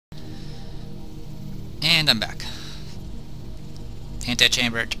And I'm back.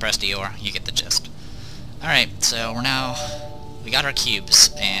 Antichamber, depressed Eeyore, you get the gist. Alright, so we got our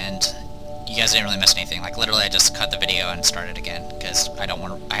cubes, and you guys didn't really miss anything. Like, literally I just cut the video and started again, because I don't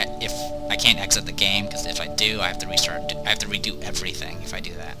want to, if I can't exit the game, because if I do, I have to redo everything if I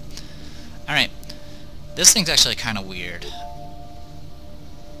do that. Alright, this thing's actually kind of weird.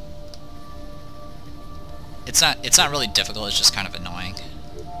 It's not really difficult, it's just kind of annoying.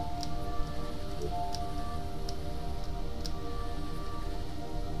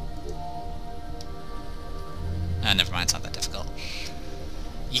 Never mind, it's not that difficult.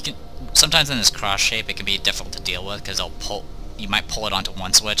 You can sometimes in this cross shape it can be difficult to deal with because you might pull it onto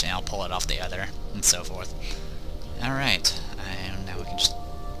one switch and I'll pull it off the other, and so forth. Alright, and now we can just...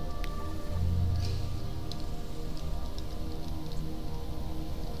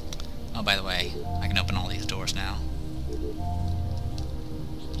 Oh, by the way, I can open all these doors now.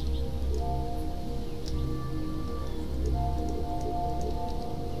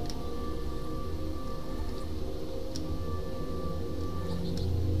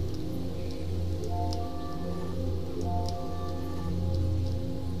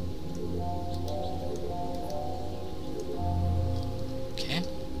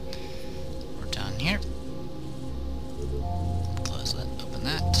 Here. Close that, open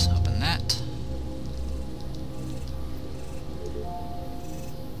that, open that.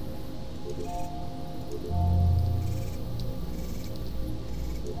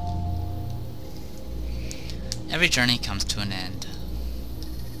 Every journey comes to an end.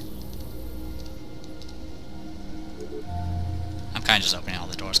 I'm kind of just opening all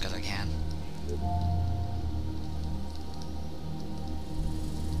the doors because I can.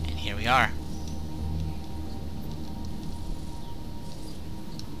 And here we are.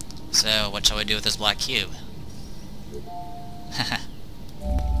 So, what shall we do with this black cube? And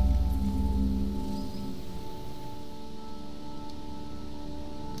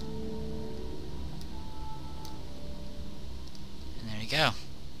there you go.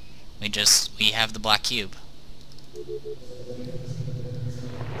 We have the black cube.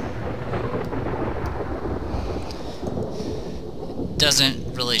 It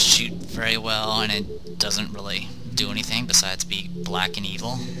doesn't really shoot very well, and it doesn't really do anything besides be black and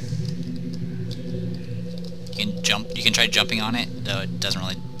evil. You can try jumping on it, though it doesn't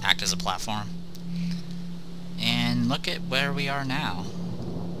really act as a platform. And look at where we are now.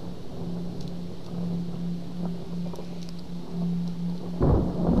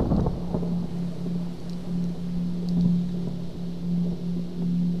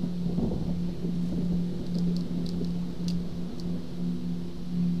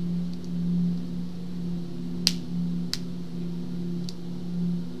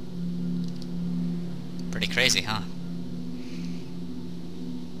 Pretty crazy, huh?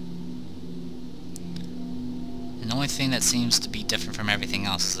 And the only thing that seems to be different from everything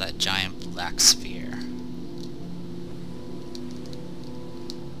else is that giant black sphere.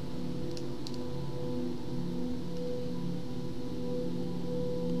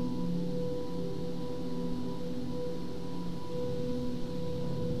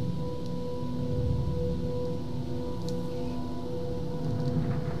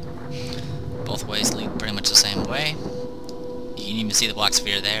 Both ways lead pretty much the same way. You can even see the black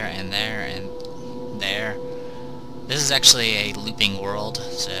sphere there and there and there. This is actually a looping world,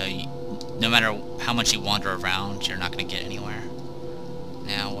 so no matter how much you wander around, you're not going to get anywhere.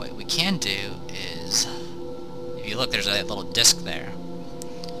 Now what we can do is, if you look, there's a little disc there.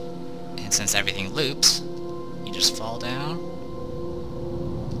 And since everything loops, you just fall down,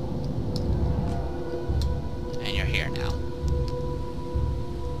 and you're here now.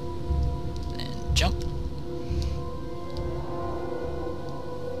 Jump.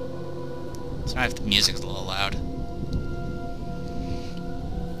 Sorry if the music's a little loud.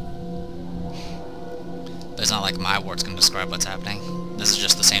 But it's not like my word's gonna describe what's happening. This is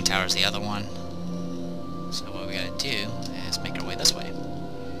just the same tower as the other one. So what we gotta do is make our way this way.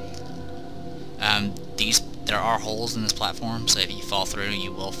 There are holes in this platform, so if you fall through,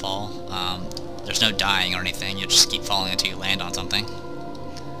 you will fall. There's no dying or anything, you'll just keep falling until you land on something.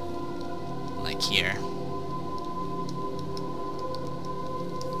 Like here.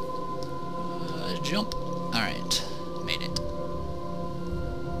 Jump. Alright. Made it.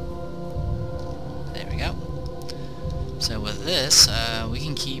 There we go. So with this, we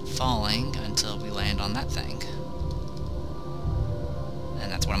can keep falling until we land on that thing.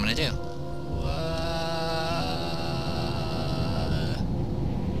 And that's what I'm gonna do.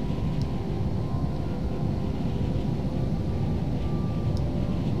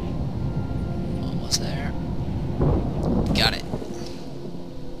 Almost there. Got it.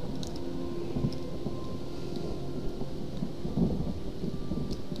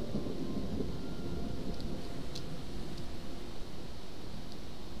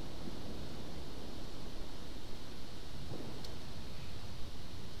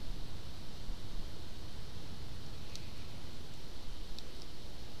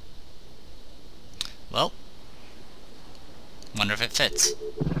 Well, wonder if it fits.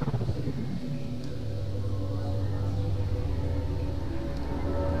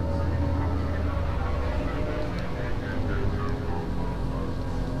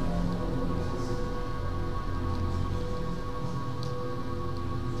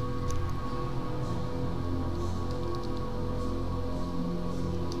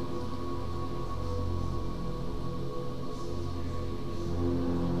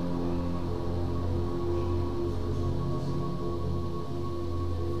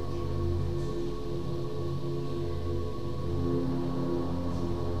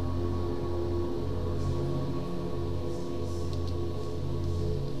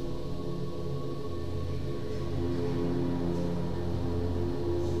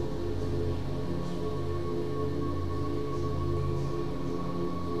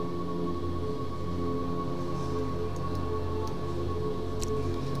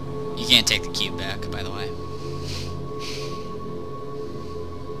 You can't take the cube back, by the way.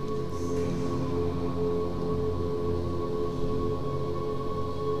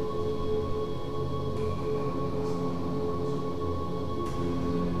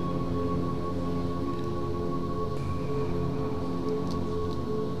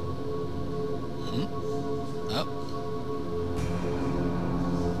 Oh.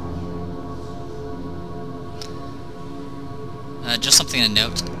 Just something to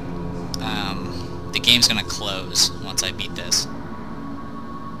note. The game's gonna close once I beat this.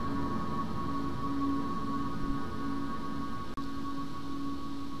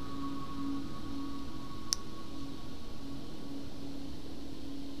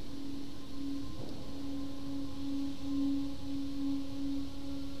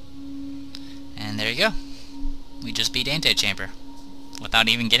 And there you go. We just beat Antichamber without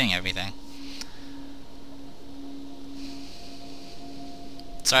even getting everything.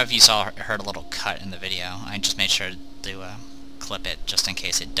 Sorry if you heard a little cut in the video. I just made sure to clip it just in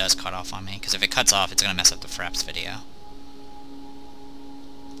case it does cut off on me, because if it cuts off, it's going to mess up the Fraps video.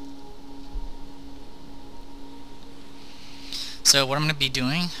 So what I'm going to be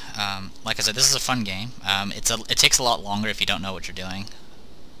doing, like I said, this is a fun game. It takes a lot longer if you don't know what you're doing.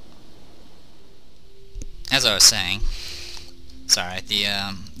 As I was saying, sorry,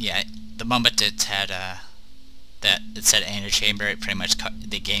 the moment it had that it said Antichamber, it pretty much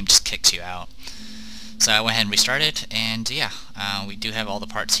the game just kicks you out. So I went ahead and restarted, and yeah, we do have all the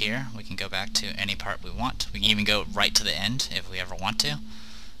parts here. We can go back to any part we want. We can even go right to the end if we ever want to.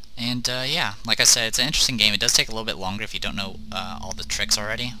 And yeah, like I said, it's an interesting game. It does take a little bit longer if you don't know all the tricks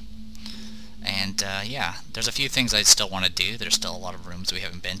already. And yeah, there's a few things I still want to do. There's still a lot of rooms we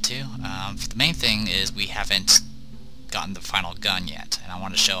haven't been to. The main thing is we haven't gotten the final gun yet, and I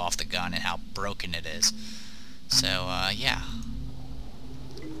want to show off the gun and how broken it is. So yeah,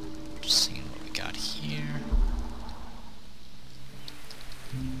 just seeing what we got here.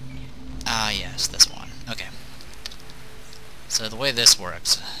 Ah yes, this one. Okay. So the way this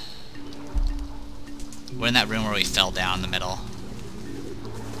works, we're in that room where we fell down in the middle.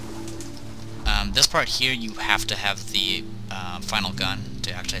 This part here, you have to have the final gun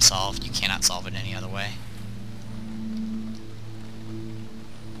to actually solve. You cannot solve it any other way.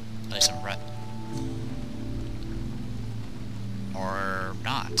 At least I'm right. Or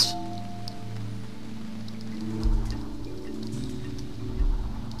not.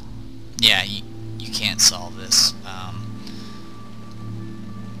 Yeah, you can't solve this.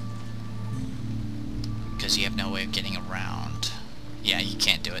 Because you have no way of getting around. Yeah, you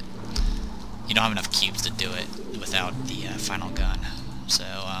can't do it. You don't have enough cubes to do it without the final gun. So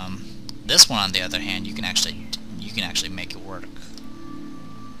this one, on the other hand, you can actually make it work.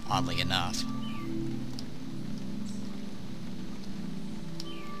 Oddly enough.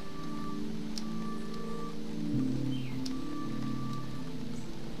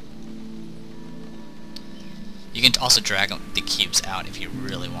 You can also drag the cubes out if you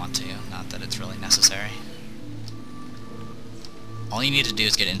really want to. Not that it's really necessary. All you need to do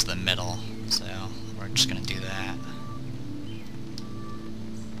is get into the middle. So, we're just gonna do that.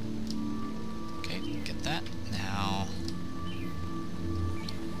 Okay, get that. Now...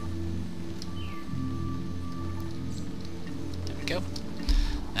 there we go.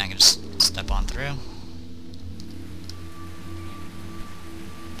 Now I can just step on through.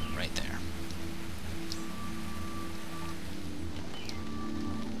 Right there.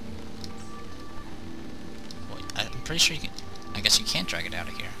 Well, I'm pretty sure you can... I guess you can't drag it out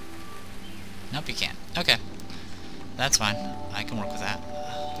of here. Nope, you can't. Okay. That's fine. I can work with that.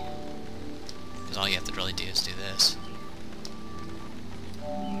 Because all you have to really do is do this.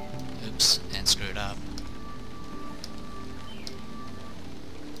 Oops, and screw it up.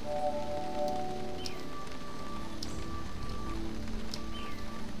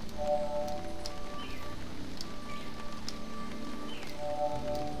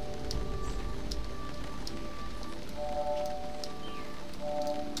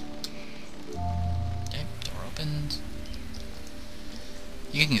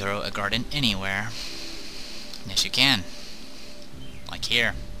 can grow a garden anywhere. Yes, you can. Like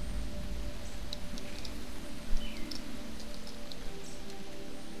here.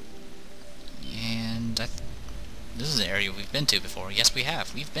 And this is the area we've been to before. Yes, we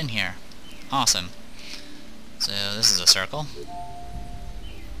have. We've been here. Awesome. So this is a circle.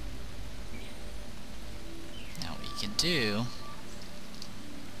 Now what you can do...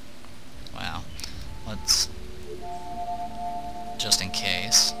 Wow. Let's... just in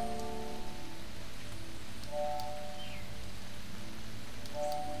case...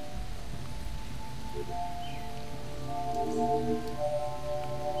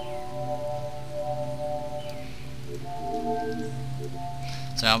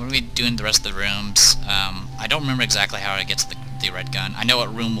 So I'm going to be doing the rest of the rooms. I don't remember exactly how I get to the red gun. I know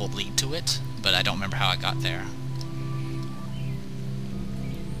what room will lead to it, but I don't remember how I got there.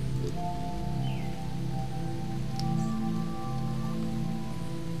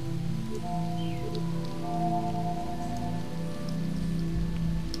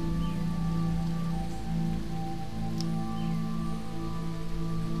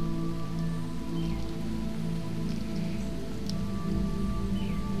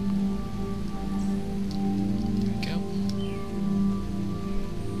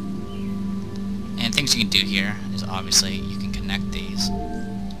 Things you can do here is obviously you can connect these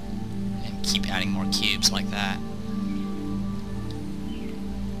and keep adding more cubes like that.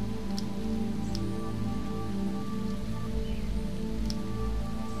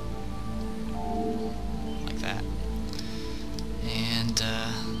 Like that. And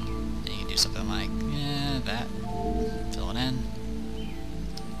then you can do something like that. Fill it in.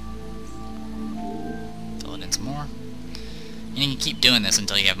 Fill it in some more. And you can keep doing this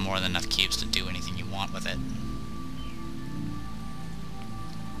until you have more than enough cubes to do anything you want with it.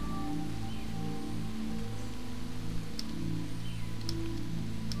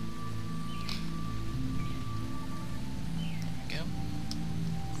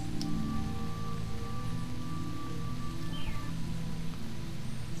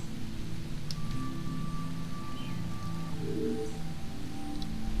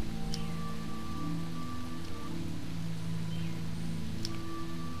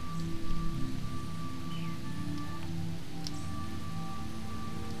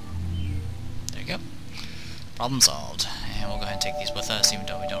 There we go. Problem solved. And we'll go ahead and take these with us, even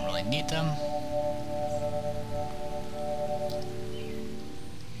though we don't really need them.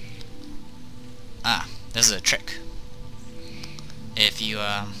 Ah, this is a trick. If you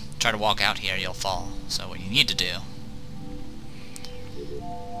try to walk out here, you'll fall. So what you need to do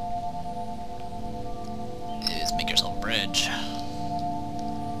is make yourself a bridge.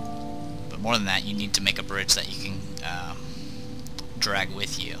 But more than that, you need to make a bridge that you can drag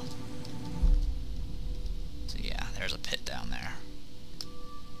with you. There's a pit down there.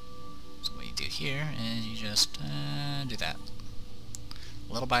 So what you do here is you just do that.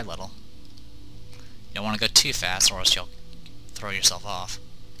 Little by little. You don't want to go too fast or else you'll throw yourself off.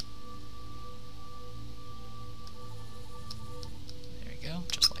 There you go,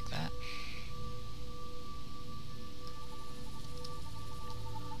 just like that.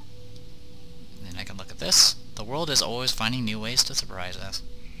 And then I can look at this. The world is always finding new ways to surprise us.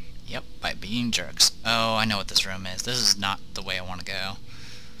 Yep, by being jerks. Oh, I know what this room is. This is not the way I want to go.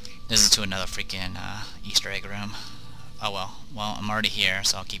 This is to another freaking Easter egg room. Oh well. Well, I'm already here,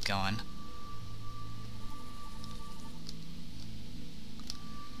 so I'll keep going.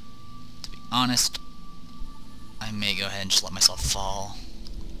 To be honest, I may go ahead and just let myself fall.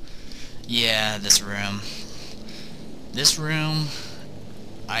 Yeah, this room. This room,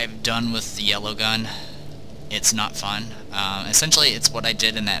 I've done with the yellow gun. It's not fun. Essentially, it's what I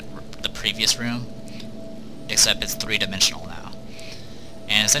did in the previous room, except it's three-dimensional now.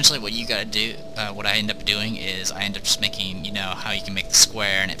 And essentially, what you gotta do, what I end up doing is I end up just making, you know, how you can make the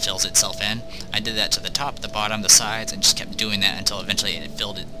square and it fills itself in. I did that to the top, the bottom, the sides, and just kept doing that until eventually it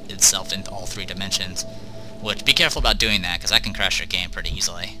filled itself into all three dimensions. Which, be careful about doing that, because that can crash your game pretty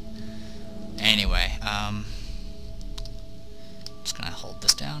easily. Anyway, just gonna hold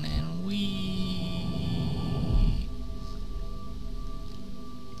this down and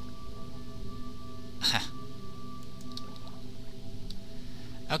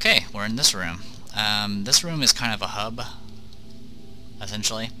Okay, we're in this room. This room is kind of a hub,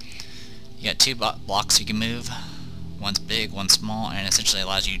 essentially. You got two blocks you can move. One's big, one's small, and essentially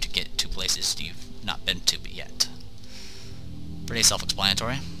allows you to get to places you've not been to yet. Pretty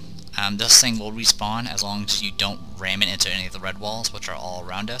self-explanatory. This thing will respawn as long as you don't ram it into any of the red walls, which are all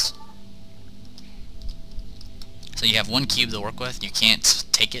around us. So you have one cube to work with. You can't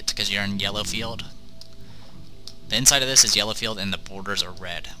take it because you're in yellow field. The inside of this is yellow field and the borders are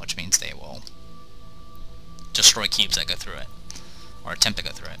red, which means they will destroy cubes that go through it, or attempt to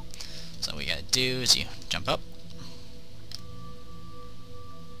go through it. So what you gotta do is you jump up,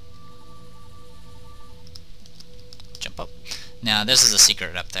 jump up. Now this is a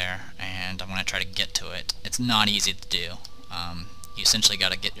secret up there, and I'm gonna try to get to it. It's not easy to do. You essentially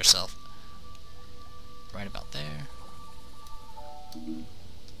gotta get yourself right about there.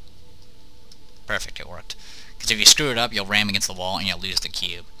 Perfect, it worked. Because if you screw it up, you'll ram against the wall and you'll lose the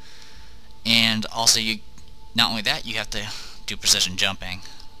cube. And also, not only that, you have to do precision jumping.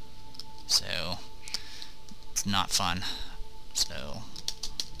 So it's not fun. So,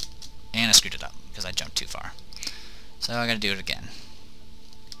 and I screwed it up because I jumped too far. So I gotta do it again.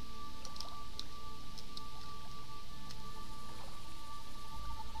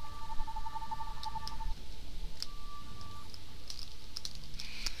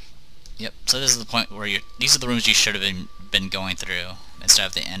 Yep, so this is the point where these are the rooms you should have been going through instead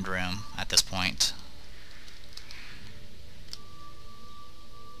of the end room at this point.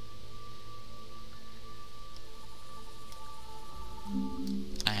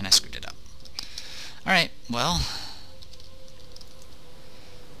 And I screwed it up. Alright, well,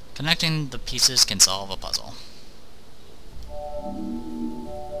 connecting the pieces can solve a puzzle.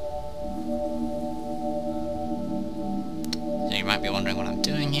 So you might be wondering what I'm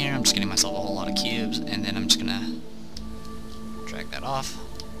doing here. I'm just getting myself a whole lot of cubes, and then I'm just gonna drag that off,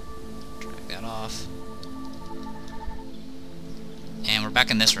 and we're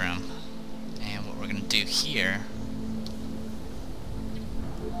back in this room. And what we're gonna do here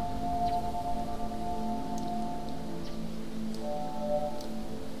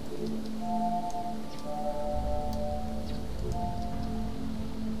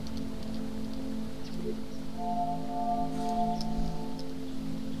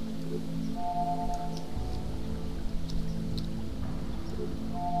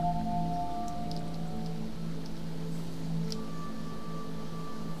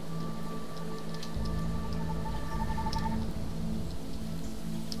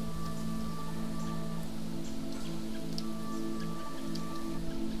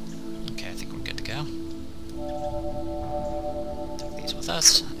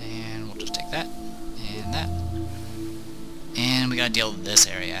us, and we'll just take that and that, and we gotta deal with this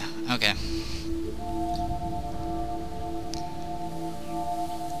area. Okay.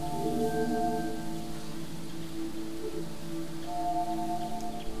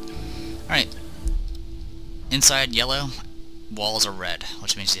 Alright. Inside yellow, walls are red,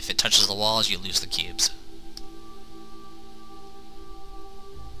 which means if it touches the walls, you lose the cubes.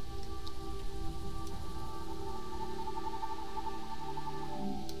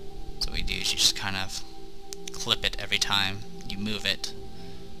 You just kind of clip it every time you move it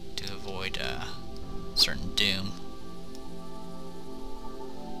to avoid certain doom.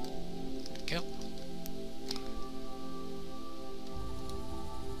 There we go.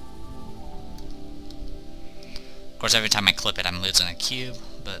 Of course, every time I clip it, I'm losing a cube,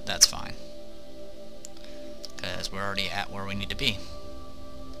 but that's fine, because we're already at where we need to be.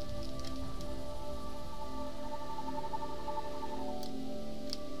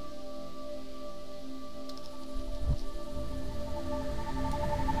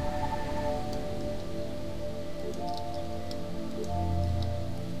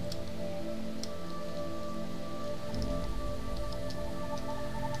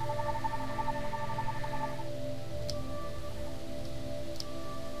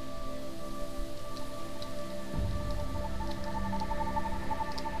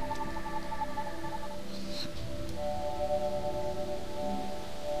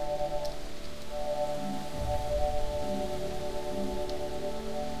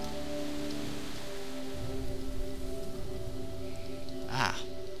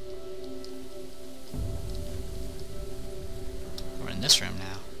 This room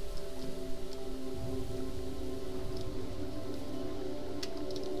now.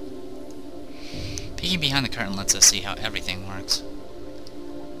 Peeking behind the curtain lets us see how everything works.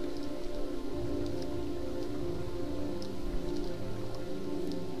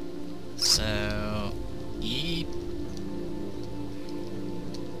 So, yeep.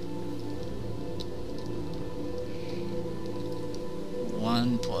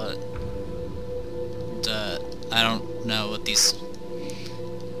 One plus. I don't know what these.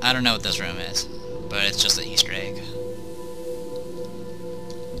 I don't know what this room is, but it's just an Easter egg.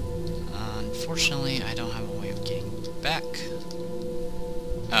 Unfortunately, I don't have a way of getting back.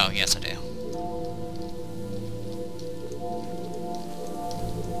 Oh, yes I do.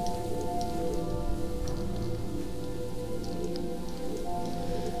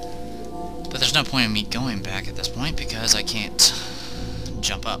 But there's there's no point in me going back at this point because I can't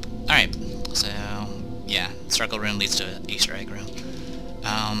jump up. Alright, so yeah, circle room leads to Easter egg room.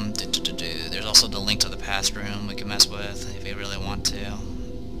 There's also the link to the past room we can mess with if we really want to.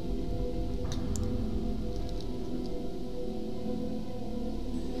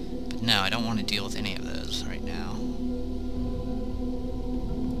 But no, I don't want to deal with any of those right now.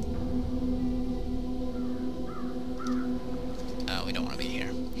 Oh, we don't want to be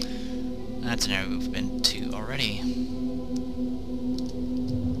here. That's an area we've been to already.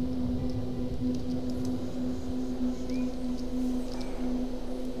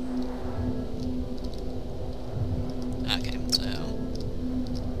 Okay, so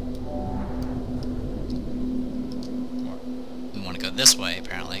we want to go this way,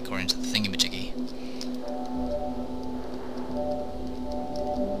 apparently, according to the thingamajiggy.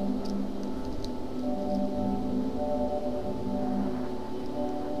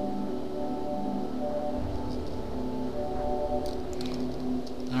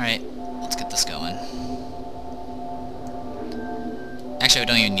 Alright, let's get this going. Actually, we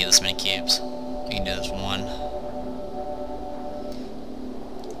don't even need this many cubes. We can do this one.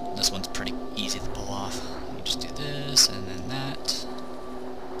 This one's pretty easy to pull off. You just do this, and then that.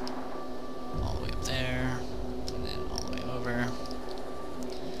 All the way up there. And then all the way over.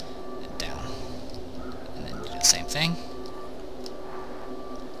 And down. And then do the same thing.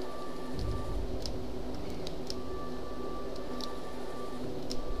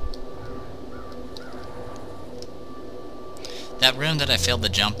 That room that I failed to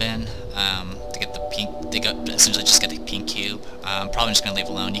jump in, to get the pink, essentially just get the pink cube, I'm probably just going to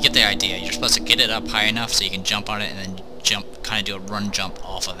leave alone. You get the idea. You're supposed to get it up high enough so you can jump on it and then jump, kind of do a run jump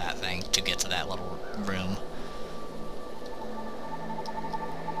off of that thing to get to that little room.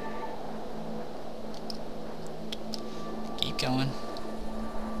 Keep going.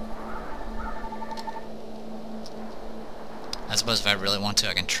 I suppose if I really want to,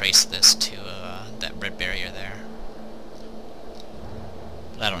 I can trace this to that red barrier there.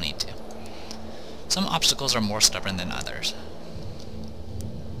 I don't need to. Some obstacles are more stubborn than others.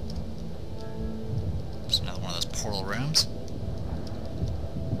 There's another one of those portal rooms.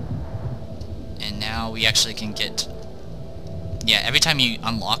 And now we actually can get... Yeah, every time you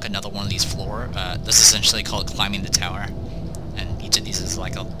unlock another one of these floors, this is essentially called climbing the tower. And each of these is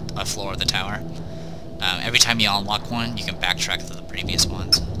like a floor of the tower. Every time you unlock one, you can backtrack to the previous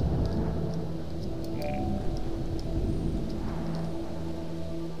ones.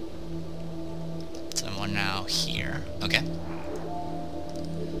 Now here. Okay.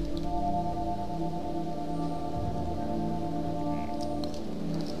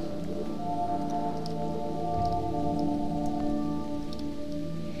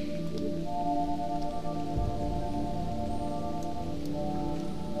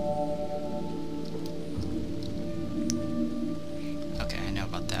 Okay, I know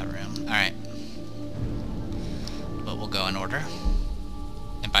about that room. Alright. But we'll go in order.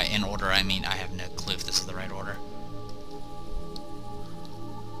 And by in order, I mean I have no clue if this is the right order.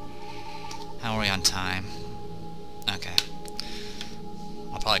 How are we on time? Okay.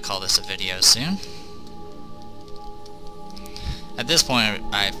 I'll probably call this a video soon. At this point,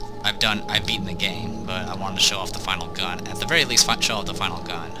 I've beaten the game, but I wanted to show off the final gun. At the very least, show off the final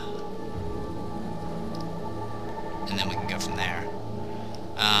gun. And then we can go from there.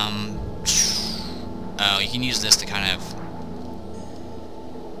 Oh, you can use this to kind of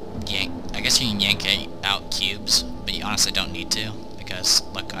yank. I guess you can yank out cubes, but you honestly don't need to, because,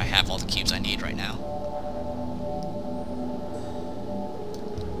 look, I have all the cubes I need right now.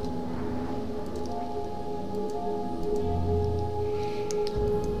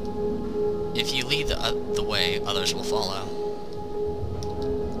 If you lead the way, others will follow.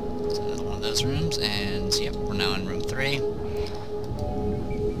 So another one of those rooms, and yep, we're now in room 3.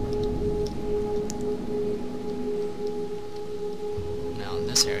 Now in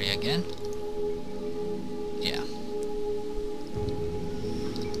this area again. Yeah.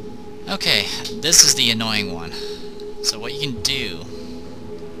 Okay, this is the annoying one. So what you can do...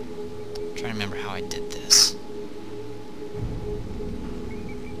 I'm trying to remember how I did this.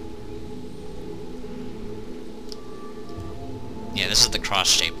 Yeah, this is the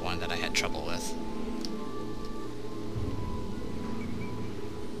cross-shaped one that I had trouble with.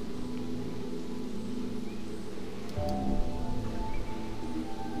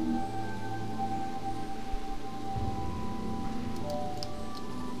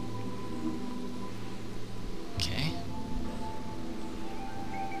 Okay.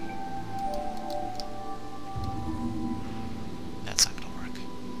 That's not gonna work.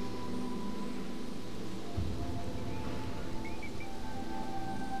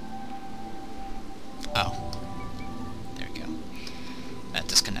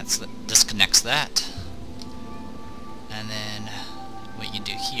 that. And then what you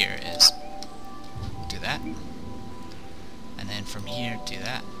do here is do that. And then from here, do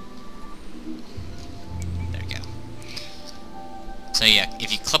that. There we go. So yeah,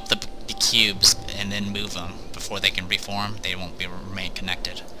 if you clip the cubes and then move them before they can reform, they won't remain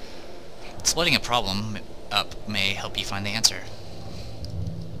connected. Splitting a problem up may help you find the answer.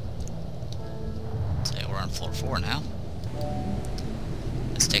 So we're on floor 4 now.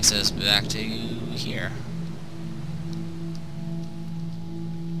 This takes us back to here.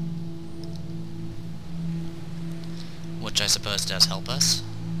 Which I suppose does help us.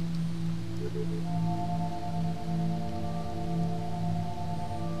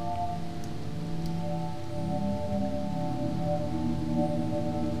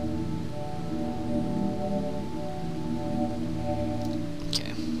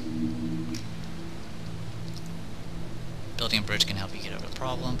 Building a bridge can help you get over the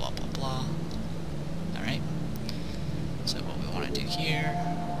problem, blah blah blah. Alright. So what we want to do here...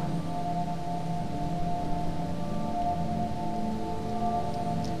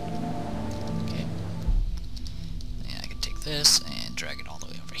 Okay. And I can take this and drag it all the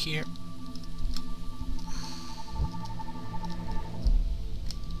way over here.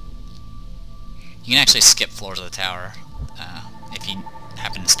 You can actually skip floors of the tower if you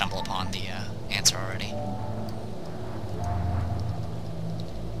happen to stumble upon the answer already.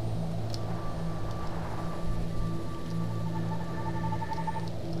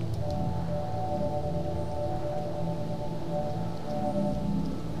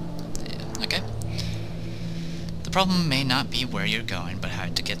 The problem may not be where you're going, but how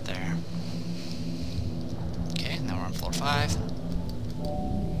to get there. Okay, now we're on floor 5.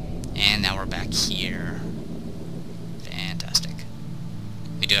 And now we're back here. Fantastic.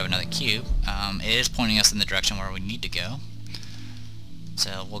 We do have another cube. It is pointing us in the direction where we need to go.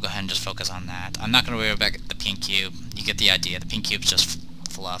 So we'll go ahead and just focus on that. I'm not going to worry about the pink cube. You get the idea. The pink cube's just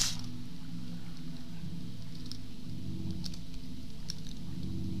fluff.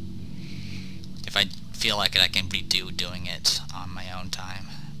 If I feel like it, I can redo doing it on my own time,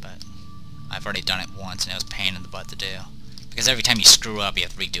 but I've already done it once and it was a pain in the butt to do. Because every time you screw up, you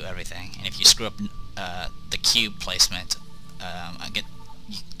have to redo everything, and if you screw up the cube placement,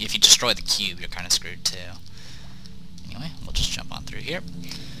 if you destroy the cube, you're kind of screwed too. Anyway, we'll just jump on through here.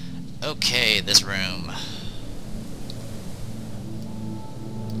 Okay, this room.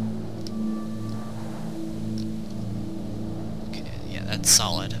 Okay, yeah, that's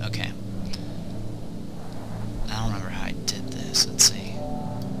solid. Okay. I don't remember how I did this. Let's see.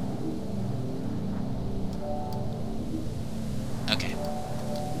 Okay.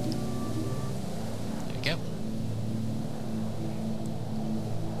 There we go.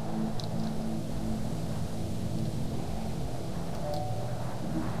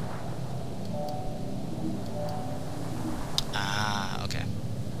 Ah, okay.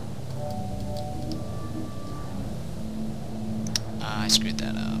 I screwed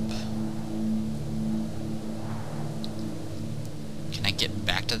that up. Can I get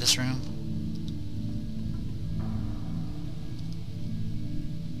back to this room?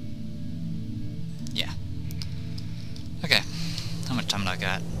 Yeah. Okay. How much time do I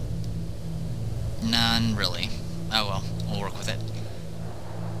got? None, really. Oh well, we'll work with it.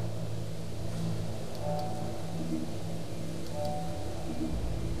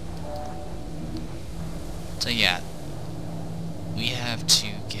 So yeah, we have to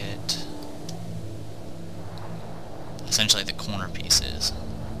get essentially the corner pieces.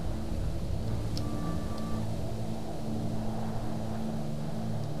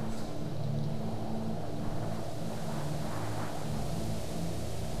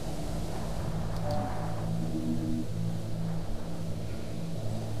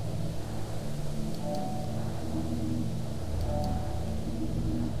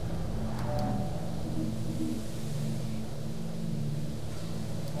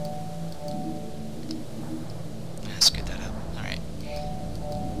 Screw that up. Alright.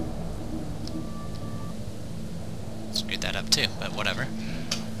 Screwed that up too, but whatever.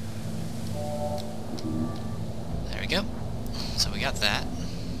 There we go. So we got that.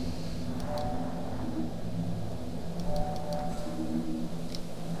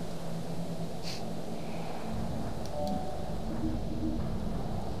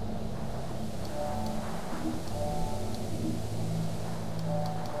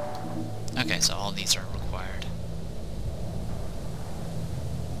 Okay, so all these are required.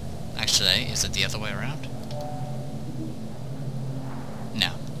 Actually, is it the other way around?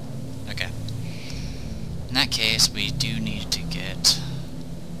 No. Okay. In that case, we do need to get...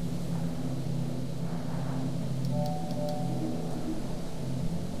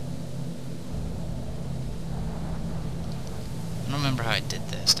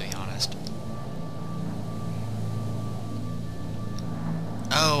 this, to be honest.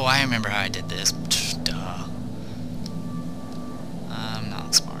 Oh, I remember how I did this. Duh. I'm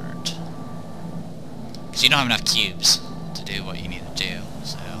not smart. Because you don't have enough cubes to do what you need to do,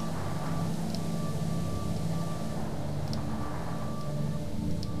 so...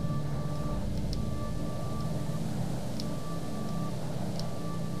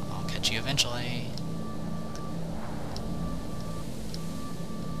 I'll catch you eventually.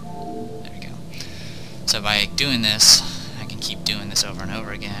 There we go. So by doing this, I can keep doing this over and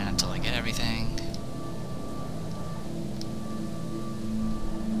over again until I get everything.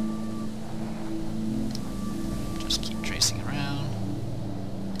 Just keep tracing around.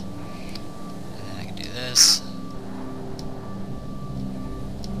 And then I can do this.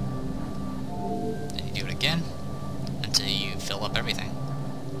 Then you do it again until you fill up everything.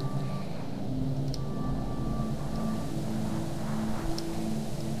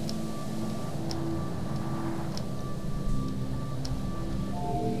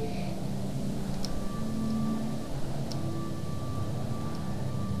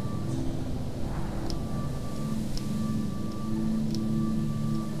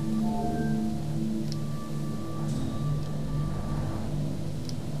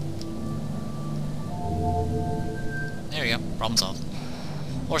 There we go, problem solved.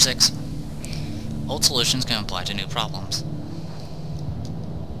 Or 6. Old solutions can apply to new problems.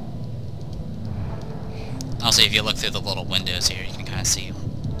 Also, if you look through the little windows here, you can kind of see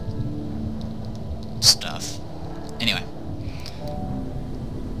stuff. Anyway.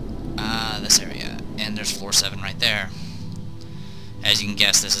 This area. And there's floor 7 right there. As you can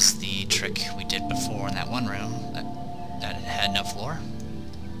guess, this is the trick we did before in that one room that it had no floor.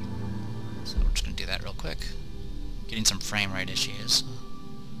 So we're just going to do that real quick. Getting some frame rate issues.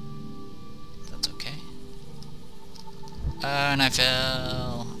 That's okay. And I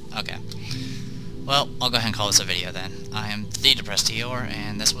fell... Okay. Well, I'll go ahead and call this a video then. I am the Depressed Eeyore,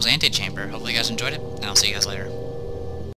 and this was Antichamber. Hopefully you guys enjoyed it, and I'll see you guys later.